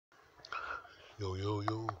Yo, yo,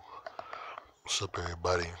 yo. What's up,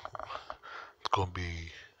 everybody? It's going to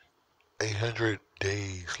be 800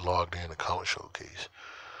 days logged in account showcase.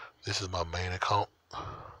 This is my main account.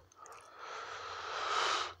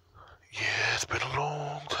 Yeah, it's been a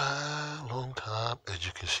long time, long time. As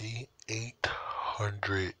you can see,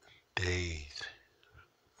 800 days.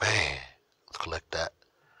 Man, let's collect that.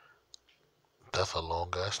 That's a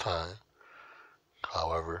long ass time.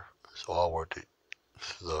 However, it's all worth it.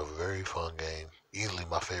 This is a very fun game. Easily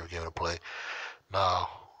my favorite game to play. Now,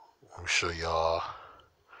 let me show y'all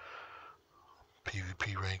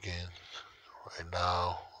PvP ranking. Right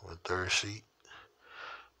now, I'm in third seat.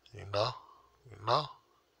 You know, you know.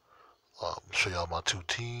 Show y'all my two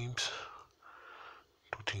teams.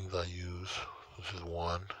 Two teams I use. This is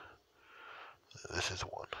one. This is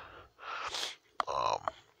one.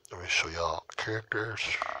 Let me show y'all characters.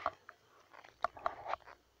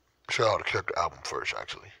 Show y'all the character album first,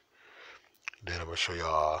 actually. Then I'm gonna show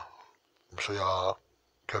y'all.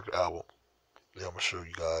 Character album. Then I'm gonna show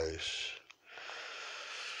you guys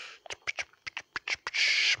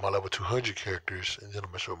my level 200 characters, and then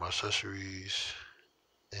I'm gonna show my accessories,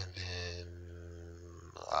 and then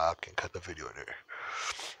I can cut the video there.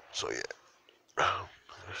 So yeah,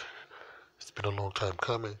 it's been a long time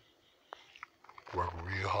coming. Worked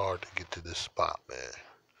real hard to get to this spot, man.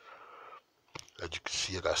 As you can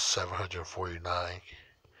see, I got 749.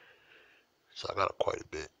 So I got quite a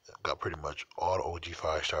bit. I got pretty much all the OG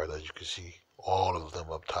 5 stars, as you can see. All of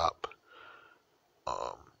them up top.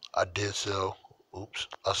 I did sell,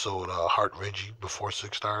 I sold Heart Renji before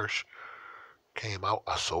 6 stars came out.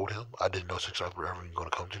 I sold him. I didn't know 6 stars were ever going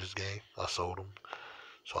to come to this game. I sold him.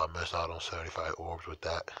 So I missed out on 75 orbs with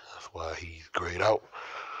that. That's why he's grayed out.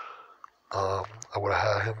 I would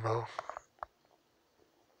have had him though.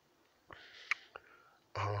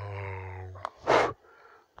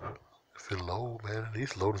 If it load, man,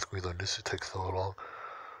 these loading screens on this shit take so long.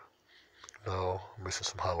 No, I'm missing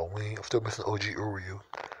some Halloween. I'm still missing OG Uryu.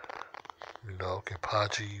 You know,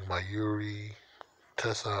 Kenpachi, Mayuri,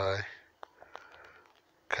 Tessai,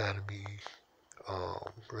 Academy,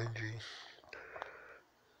 Renji.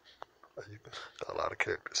 Got a lot of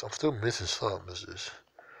characters. I'm still missing some. It's just,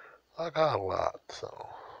 I got a lot, so.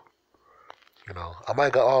 You know, I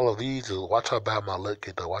might got all of these. Watch how bad my luck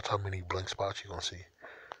get though. Watch how many blank spots you gonna see.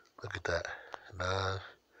 Look at that. 9,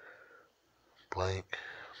 blank,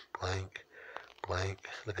 blank, blank.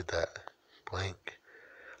 Look at that. Blank.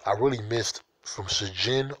 I really missed from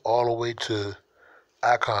Sejin all the way to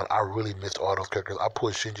Icon. I really missed all those characters. I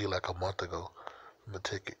put Shinji like a month ago from a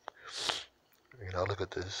ticket. You know, look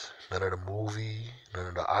at this. None of the movie, none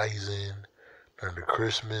of the Aizen, none of the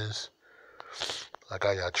Christmas. Like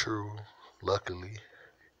I got True, luckily.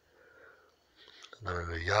 None of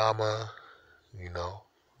the Yama, you know.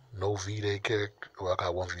 No V-Day character. Well, I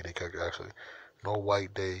got one V-Day character actually. No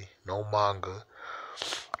White Day, no manga.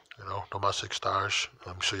 You know, no my 6 stars.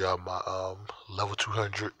 Let me show y'all my level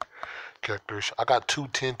 200 characters. I got two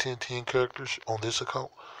 10-10-10 characters on this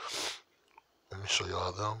account. Let me show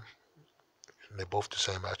y'all them. And they both the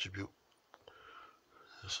same attribute.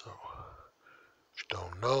 So, if you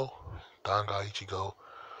don't know, Danga Ichigo,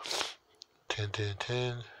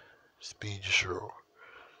 10-10-10, Speed Yashiro,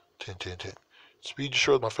 10-10-10. Speed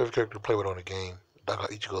Yashiro is my favorite character to play with on the game. Danga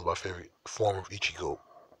Ichigo is my favorite form of Ichigo.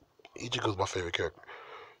 Ichigo is my favorite character.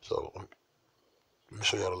 So, let me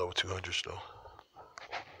show y'all the level 200s though.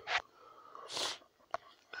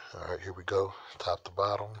 Alright, here we go. Top to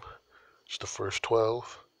bottom. It's the first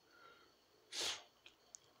 12.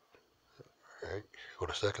 Alright, go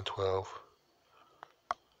to second 12.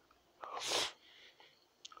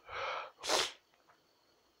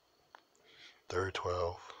 Third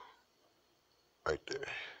 12. Right there.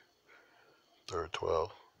 Third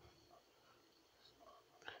 12.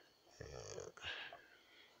 And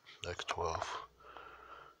next 12.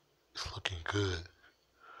 It's looking good.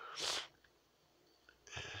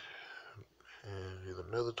 And here's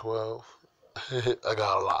another 12. I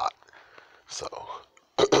got a lot. So.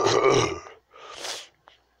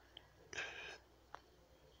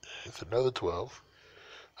 It's another 12.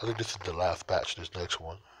 I think this is the last batch, this next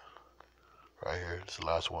one. Right here, it's the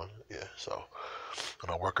last one. Yeah, so.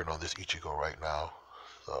 And I'm working on this Ichigo right now.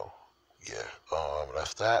 So, yeah.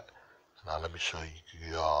 That's that. Now let me show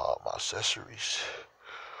you my accessories.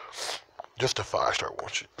 Just the 5-star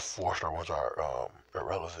ones. 4-star ones are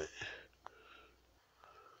irrelevant.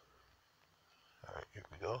 Alright, here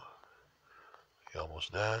we go. You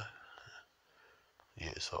almost done.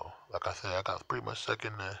 Yeah, so like I said, I got pretty much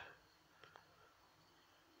second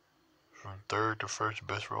from third to first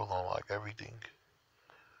best roll on like everything.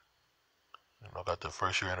 You know, got the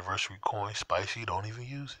first year anniversary coin, spicy, don't even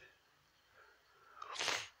use it.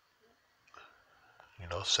 You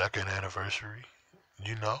know, second anniversary,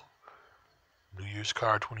 you know, New Year's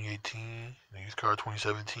card 2018, New Year's card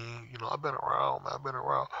 2017. You know, I've been around, man, I've been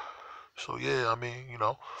around. So yeah, I mean, you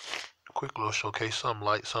know, quick little showcase, something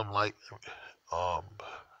light, something light. Um,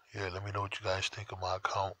 yeah, let me know what you guys think of my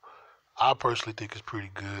account. I personally think it's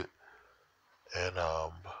pretty good. And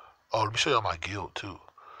oh, let me show y'all my guild too.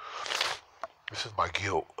 This is my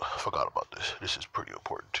guild. I forgot about this. This is pretty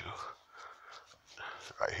important too.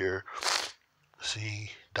 Right here,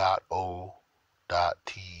 C.O.T.C.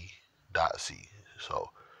 So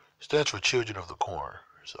stands for Children of the Corn.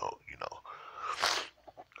 So you know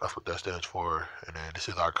that's what that stands for. And then this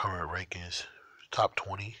is our current rankings, top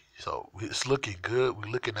 20. So it's looking good.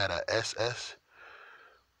 We're looking at a SS.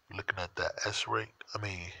 We're looking at that S rank. I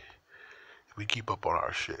mean, if we keep up on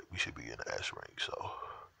our shit, we should be in the S rank. So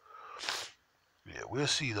yeah, we'll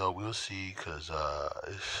see though. We'll see, cause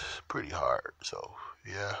it's pretty hard. So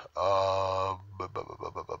yeah.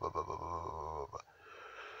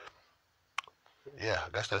 Yeah, I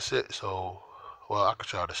guess that's it. So, well, I could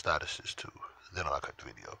show you the statuses too. Then I'll cut the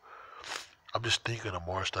video. I'm just thinking of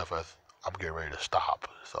more stuff as I'm getting ready to stop.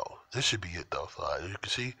 So this should be it though. So as you can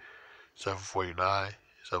see, 749,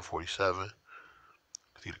 747.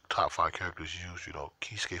 See the top 5 characters used. You know,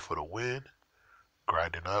 Keyskate for the win,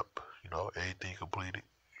 grinding up. You know, anything completed.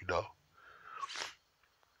 You know,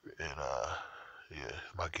 and yeah,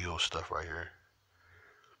 my guild stuff right here.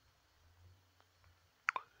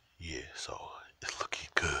 Yeah, so it's looking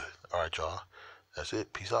good. All right, y'all. That's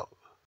it. Peace out.